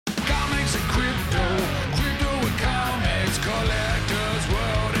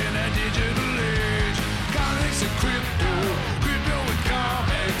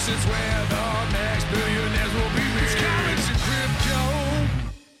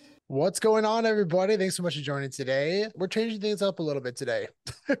What's going on, everybody? Thanks so much for joining today. We're changing things up a little bit today.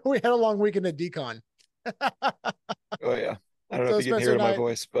 We had a long weekend at Decon. Oh yeah. I don't know if So you can Spencer hear it in and my I,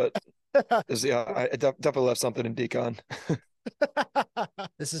 voice, but definitely left something in decon.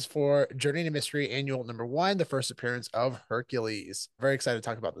 this is for Journey to Mystery Annual #1, the first appearance of Hercules. Very excited to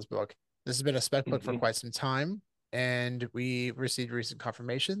talk about this book. This has been a spec book for Mhm. quite some time, and we received recent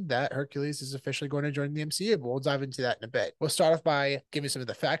confirmation that Hercules is officially going to join the MCU, but we'll dive into that in a bit. We'll start off by giving some of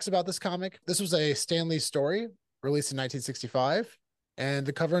the facts about this comic. This was a Stan Lee story released in 1965, and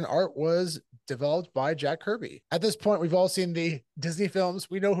the cover and art was developed by Jack Kirby. At this point, we've all seen the Disney films.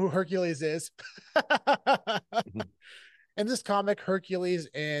 We know who Hercules is. Mhm. In this comic, Hercules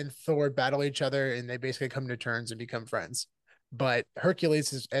and Thor battle each other and they basically come to terms and become friends. But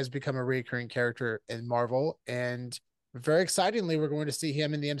Hercules has become a recurring character in Marvel. And very excitingly, we're going to see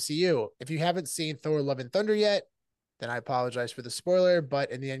him in the MCU. If you haven't seen Thor Love and Thunder yet, then I apologize for the spoiler.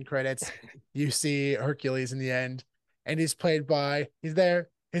 But in the end credits, you see Hercules in the end. And he's there,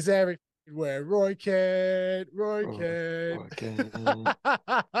 he's everywhere. Roy Kent, Roy Oh, Kent.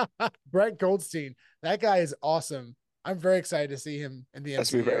 okay. Brett Goldstein. That guy is awesome. I'm very excited to see him in the That's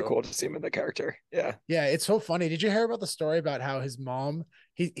gonna be very MCU. cool to see him in the character. Yeah. Yeah, it's so funny. Did you hear about the story about how his mom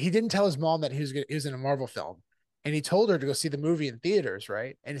he didn't tell his mom that he was in a Marvel film, and he told her to go see the movie in theaters,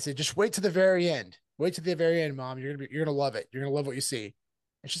 right? And he said, "Just wait to the very end. Wait to the very end, mom. You're gonna love it. You're gonna love what you see."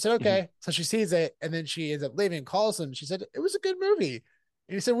 And she said, Mhm. "Okay." So she sees it, and then she ends up leaving and calls him. She said, "It was a good movie."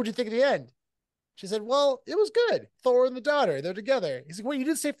 And he said, "What'd you think of the end?" She said, "Well, it was good. Thor and the daughter, they're together." He's like, "Wait, you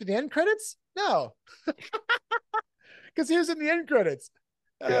didn't stay for the end credits?" No, because he was in the end credits.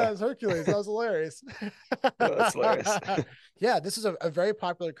 Yeah. It's Hercules. That was hilarious. Oh, that's hilarious. Yeah, this is a very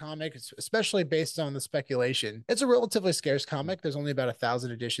popular comic, especially based on the speculation. It's a relatively scarce comic. There's only about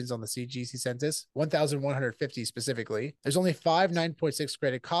 1,000 editions on the CGC census, 1,150 specifically. There's only five 9.6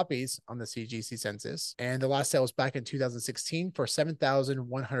 graded copies on the CGC census, and the last sale was back in 2016 for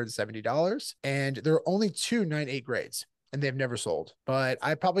 $7,170. And there are only two 9.8 grades and they've never sold. But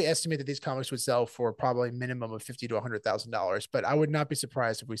I probably estimate that these comics would sell for probably a minimum of $50 to $100,000. But I would not be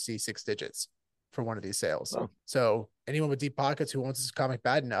surprised if we see six digits for one of these sales. Oh. So anyone with deep pockets who wants this comic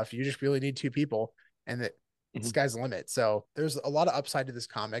bad enough, you just really need two people, and that Mhm. sky's the limit. So there's a lot of upside to this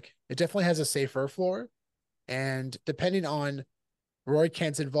comic. It definitely has a safer floor, and depending on Roy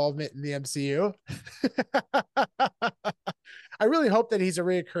Kent's involvement in the MCU, I really hope that he's a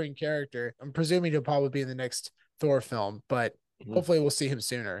reoccurring character. I'm presuming he'll probably be in the next Thor film, but Mhm. hopefully we'll see him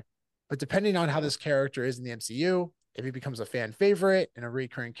sooner. But depending on how Yeah. this character is in the MCU, if he becomes a fan favorite and a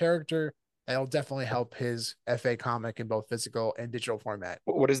recurring character, that'll definitely help his FA comic in both physical and digital format.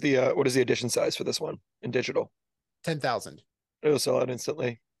 What is the edition size for this one in digital? 10,000. It'll sell out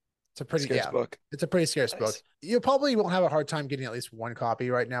instantly. It's a pretty, Scarce yeah, book. it's a pretty scarce book. Nice. You probably won't have a hard time getting at least one copy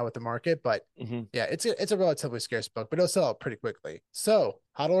right now with the market, but Hmm. yeah, it's a relatively scarce book, but it'll sell out pretty quickly. So,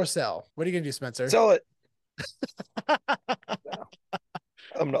 hodl or sell? What are you gonna do, Spencer? Sell it. No,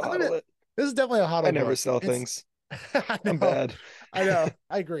 I'm not I'm gonna. hodl it. This is definitely a I hodl never book. sell It's. things. I I'm know. bad. I know.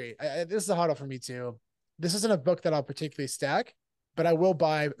 I agree. This is a hodl for me too. This isn't a book that I'll particularly stack, but I will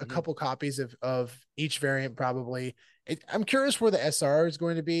buy a Mhm. couple copies of each variant probably. I'm curious where the SR is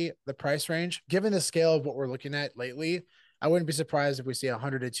going to be, the price range. Given the scale of what we're looking at lately, I wouldn't be surprised if we see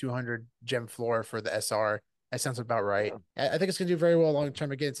 100 to 200 gem floor for the SR. That sounds about right. Yeah. I think it's going to do very well long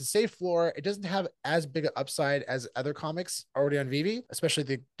term. Again, it's a safe floor. It doesn't have as big an upside as other comics already on Vivi, especially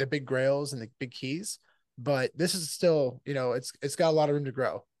the big grails and the big keys. But this is still, it's got a lot of room to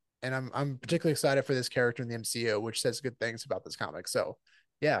grow. And I'm particularly excited for this character in the MCU, which says good things about this comic. So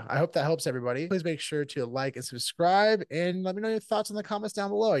yeah, I hope that helps everybody. Please make sure to like and subscribe and let me know your thoughts in the comments down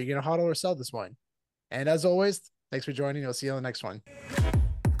below. You're gonna hodl or sell this one. And as always, thanks for joining. I'll see you on the next one.